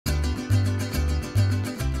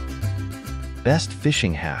Best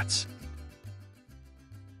fishing hats.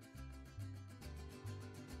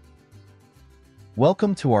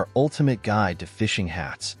 Welcome to our ultimate guide to fishing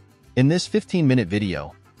hats. In this 15-minute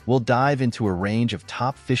video, we'll dive into a range of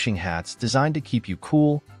top fishing hats designed to keep you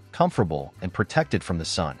cool, comfortable, and protected from the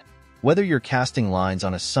sun. Whether you're casting lines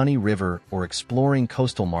on a sunny river or exploring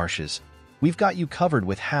coastal marshes, we've got you covered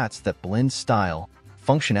with hats that blend style,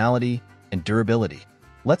 functionality, and durability.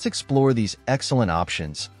 Let's explore these excellent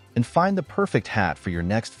options and find the perfect hat for your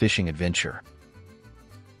next fishing adventure.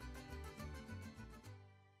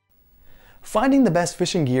 Finding the best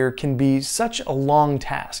fishing gear can be such a long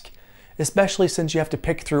task, especially since you have to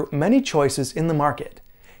pick through many choices in the market.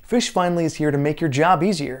 Fish Finally is here to make your job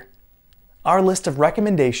easier. Our list of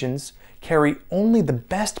recommendations carry only the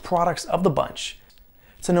best products of the bunch.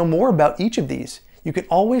 To know more about each of these, you can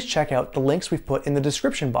always check out the links we've put in the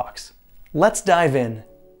description box. Let's dive in.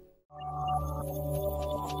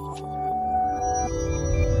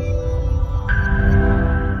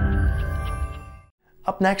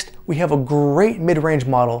 Up next, we have a great mid-range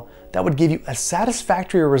model that would give you a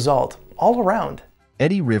satisfactory result all around.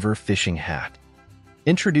 Eddy River Fishing Hat.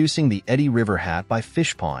 Introducing the Eddy River Hat by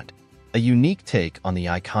Fish Pond, a unique take on the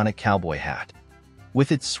iconic cowboy hat.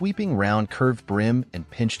 With its sweeping round curved brim and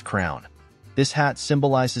pinched crown, this hat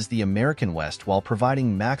symbolizes the American West while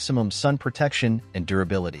providing maximum sun protection and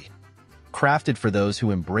durability. Crafted for those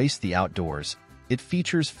who embrace the outdoors, it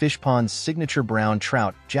features Fish Pond's signature brown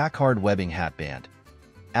trout jacquard webbing hat band,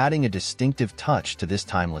 adding a distinctive touch to this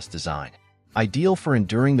timeless design. Ideal for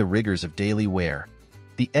enduring the rigors of daily wear,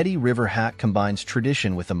 the Eddy River hat combines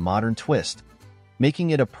tradition with a modern twist,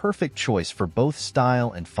 making it a perfect choice for both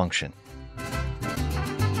style and function.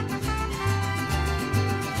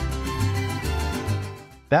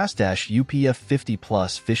 Bass UPF 50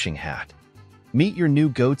 Plus Fishing Hat. Meet your new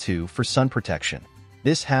go-to for sun protection.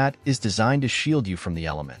 This hat is designed to shield you from the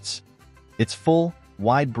elements. Its full,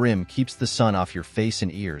 wide brim keeps the sun off your face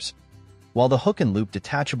and ears, while the hook and loop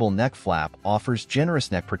detachable neck flap offers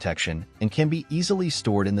generous neck protection and can be easily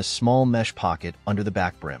stored in the small mesh pocket under the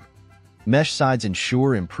back brim. Mesh sides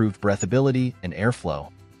ensure improved breathability and airflow,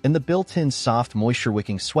 and the built-in soft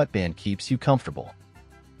moisture-wicking sweatband keeps you comfortable.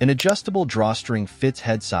 An adjustable drawstring fits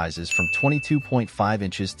head sizes from 22.5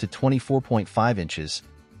 inches to 24.5 inches,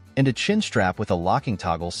 and a chin strap with a locking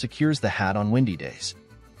toggle secures the hat on windy days.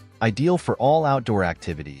 Ideal for all outdoor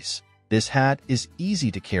activities, this hat is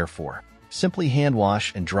easy to care for. Simply hand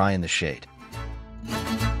wash and dry in the shade.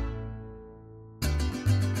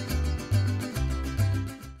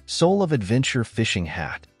 Soul of Adventure Fishing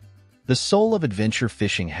Hat. The Soul of Adventure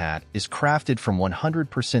Fishing Hat is crafted from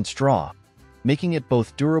 100% straw, making it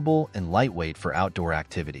both durable and lightweight for outdoor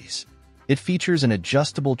activities. It features an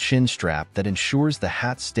adjustable chin strap that ensures the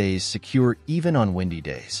hat stays secure even on windy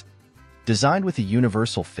days. Designed with a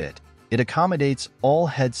universal fit, it accommodates all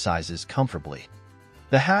head sizes comfortably.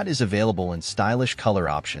 The hat is available in stylish color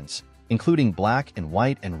options, including black and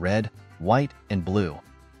red, white and blue,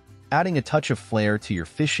 adding a touch of flair to your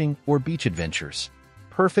fishing or beach adventures.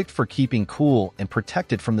 Perfect for keeping cool and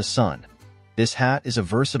protected from the sun, this hat is a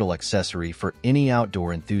versatile accessory for any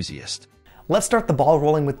outdoor enthusiast. Let's start the ball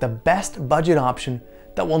rolling with the best budget option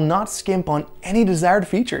that will not skimp on any desired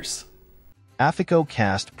features. Afico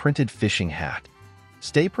Cast Printed Fishing Hat.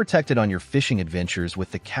 Stay protected on your fishing adventures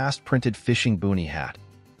with the cast printed fishing boonie hat.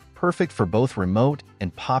 Perfect for both remote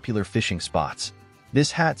and popular fishing spots.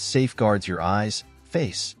 This hat safeguards your eyes,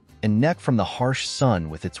 face, and neck from the harsh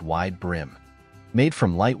sun with its wide brim. Made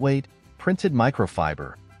from lightweight, printed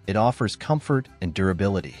microfiber, it offers comfort and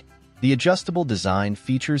durability. The adjustable design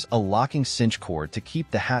features a locking cinch cord to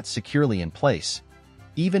keep the hat securely in place,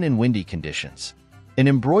 even in windy conditions. An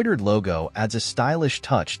embroidered logo adds a stylish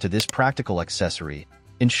touch to this practical accessory,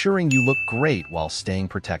 ensuring you look great while staying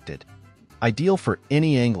protected. Ideal for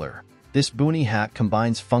any angler, this boonie hat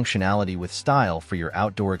combines functionality with style for your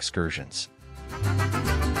outdoor excursions.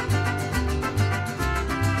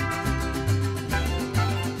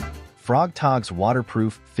 Frog Togs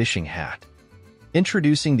Waterproof Fishing Hat.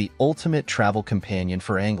 Introducing the ultimate travel companion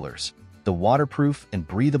for anglers, the waterproof and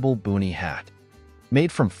breathable boonie hat.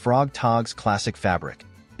 Made from Frog Togs classic fabric,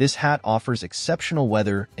 this hat offers exceptional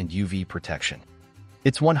weather and UV protection.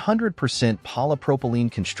 Its 100% polypropylene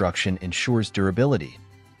construction ensures durability,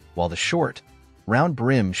 while the short, round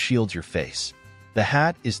brim shields your face. The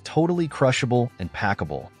hat is totally crushable and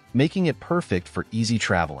packable, making it perfect for easy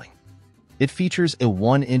traveling. It features a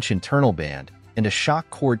 1-inch internal band and a shock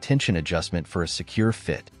cord tension adjustment for a secure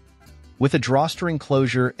fit. With a drawstring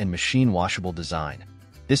closure and machine washable design,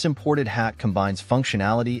 this imported hat combines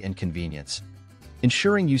functionality and convenience.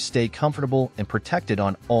 ensuring you stay comfortable and protected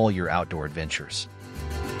on all your outdoor adventures.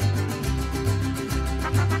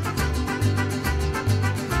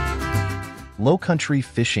 Low-country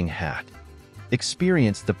fishing hat.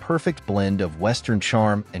 Experience the perfect blend of Western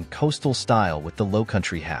charm and coastal style with the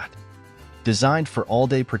low-country hat. Designed for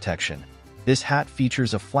all-day protection, this hat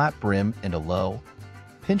features a flat brim and a low,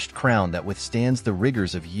 pinched crown that withstands the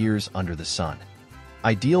rigors of years under the sun.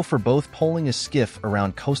 Ideal for both poling a skiff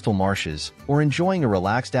around coastal marshes or enjoying a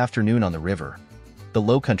relaxed afternoon on the river, the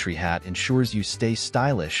low-country hat ensures you stay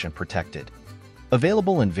stylish and protected.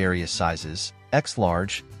 Available in various sizes: X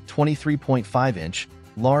large, 23.5 inch,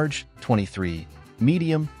 large, 23,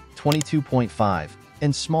 medium, 22.5,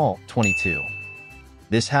 and small, 22.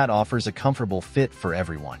 This hat offers a comfortable fit for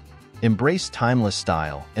everyone. Embrace timeless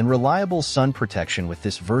style and reliable sun protection with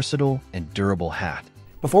this versatile and durable hat.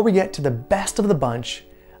 Before we get to the best of the bunch,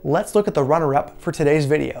 let's look at the runner-up for today's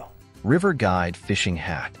video. River Guide Fishing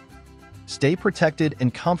Hat. Stay protected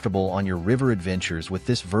and comfortable on your river adventures with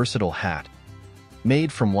this versatile hat.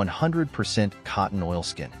 Made from 100% cotton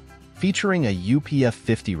oilskin. Featuring a UPF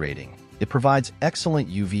 50 rating, it provides excellent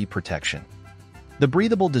UV protection. The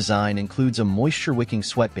breathable design includes a moisture-wicking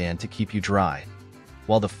sweatband to keep you dry,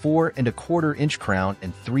 while the 4¼ crown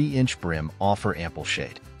and 3-inch brim offer ample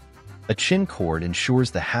shade. A chin cord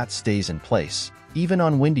ensures the hat stays in place, even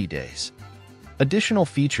on windy days. Additional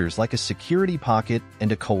features like a security pocket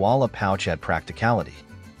and a koala pouch add practicality.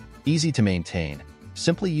 Easy to maintain.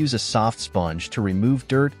 Simply use a soft sponge to remove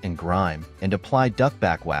dirt and grime and apply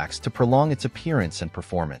duckback wax to prolong its appearance and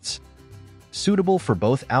performance. Suitable for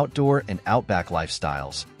both outdoor and outback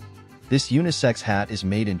lifestyles, this unisex hat is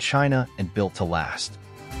made in China and built to last.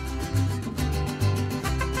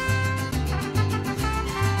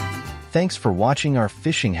 Thanks for watching our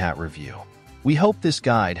fishing hat review. We hope this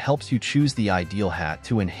guide helps you choose the ideal hat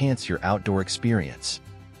to enhance your outdoor experience.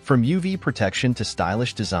 From UV protection to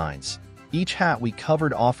stylish designs, each hat we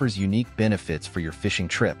covered offers unique benefits for your fishing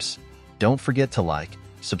trips. Don't forget to like,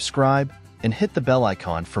 subscribe, and hit the bell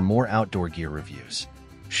icon for more outdoor gear reviews.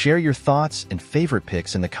 Share your thoughts and favorite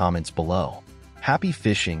picks in the comments below. Happy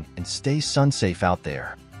fishing and stay sun safe out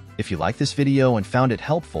there. If you like this video and found it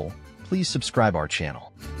helpful, please subscribe our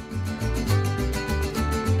channel.